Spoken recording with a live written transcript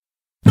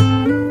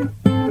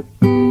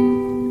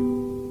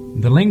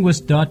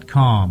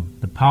TheLinguist.com,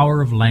 the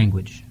power of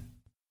language.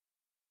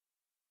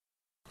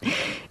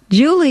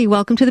 Julie,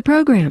 welcome to the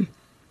program.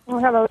 Well,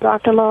 hello,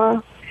 Dr.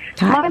 Laura.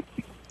 Hi. My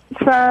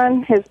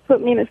son has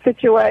put me in a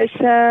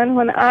situation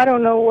when I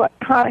don't know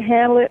how to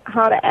handle it,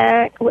 how to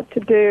act, what to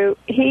do.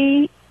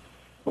 He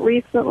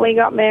recently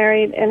got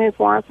married, and his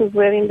wife was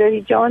with him.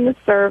 He joined the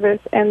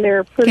service, and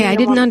they're putting Okay, I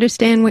didn't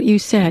understand what you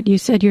said. You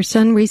said your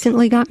son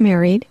recently got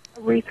married.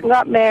 And he's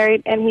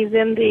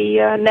in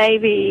the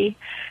Navy,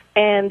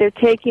 and they're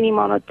taking him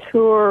on a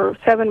tour,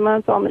 7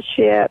 months on the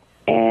ship,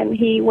 and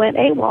he went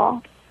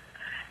AWOL.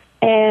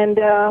 And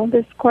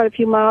this is quite a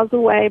few miles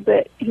away,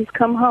 but he's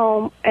come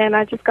home, and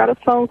I just got a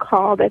phone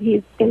call that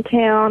he's in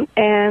town,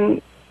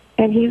 and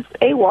he's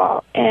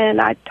AWOL. And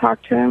I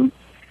talked to him,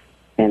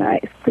 and I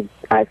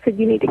said,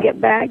 you need to get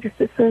back just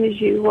as soon as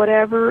you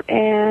whatever.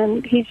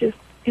 And he's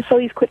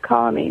quit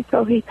calling me.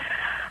 So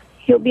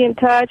he'll be in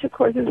touch. Of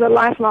course, it's a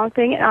lifelong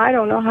thing, and I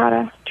don't know how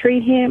to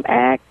treat him,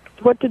 act,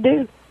 what to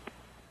do.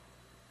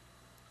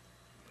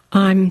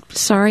 I'm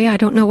sorry, I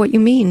don't know what you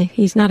mean.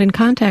 He's not in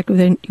contact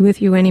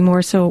with you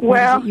anymore, so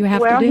what is it you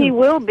have to do? Well, he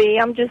will be.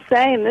 I'm just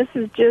saying, this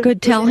is just...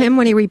 Good, tell him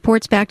when he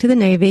reports back to the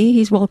Navy,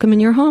 he's welcome in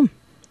your home.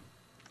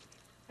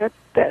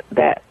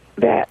 That.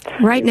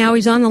 Right now,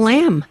 he's on the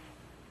lam.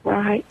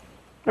 Right.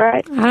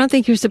 I don't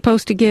think you're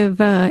supposed to give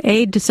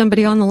aid to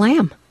somebody on the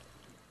lam.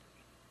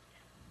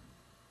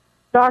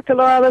 Dr.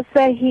 Laura, let's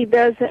say he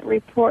doesn't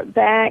report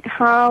back.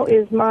 How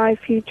is my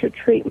future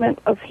treatment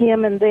of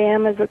him and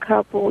them as a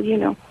couple,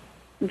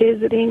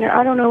 visiting? Or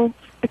I don't know.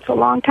 It's a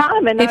long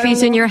time. And if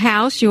he's in your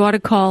house, you ought to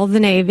call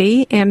the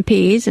Navy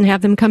MPs and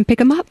have them come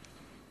pick him up.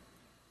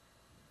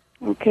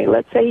 Okay,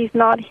 let's say he's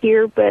not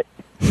here, but...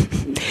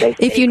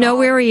 If you know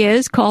where he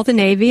is, call the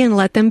Navy and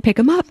let them pick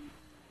him up.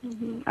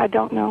 Mm-hmm. I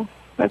don't know.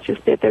 That's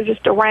just it. They're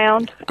just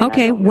around.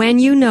 Okay, when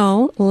you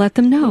know, let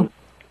them know.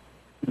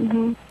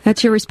 Mm-hmm.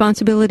 That's your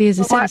responsibility as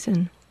a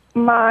citizen.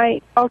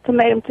 My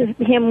ultimatum to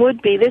him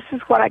would be, this is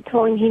what I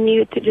told him he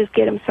needed to just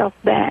get himself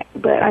back,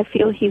 but I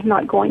feel he's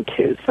not going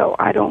to, so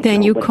I don't Then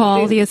know you what call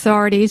to do. the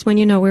authorities when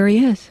you know where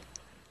he is.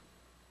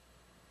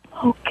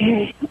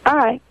 Okay. All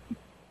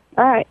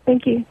right.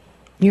 Thank you.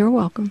 You're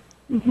welcome.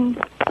 Mm-hmm.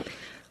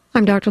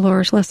 I'm Dr.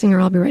 Laura Schlesinger.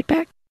 I'll be right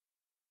back.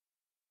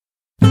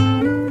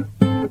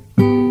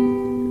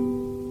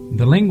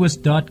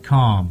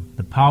 TheLinguist.com,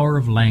 the power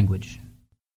of language.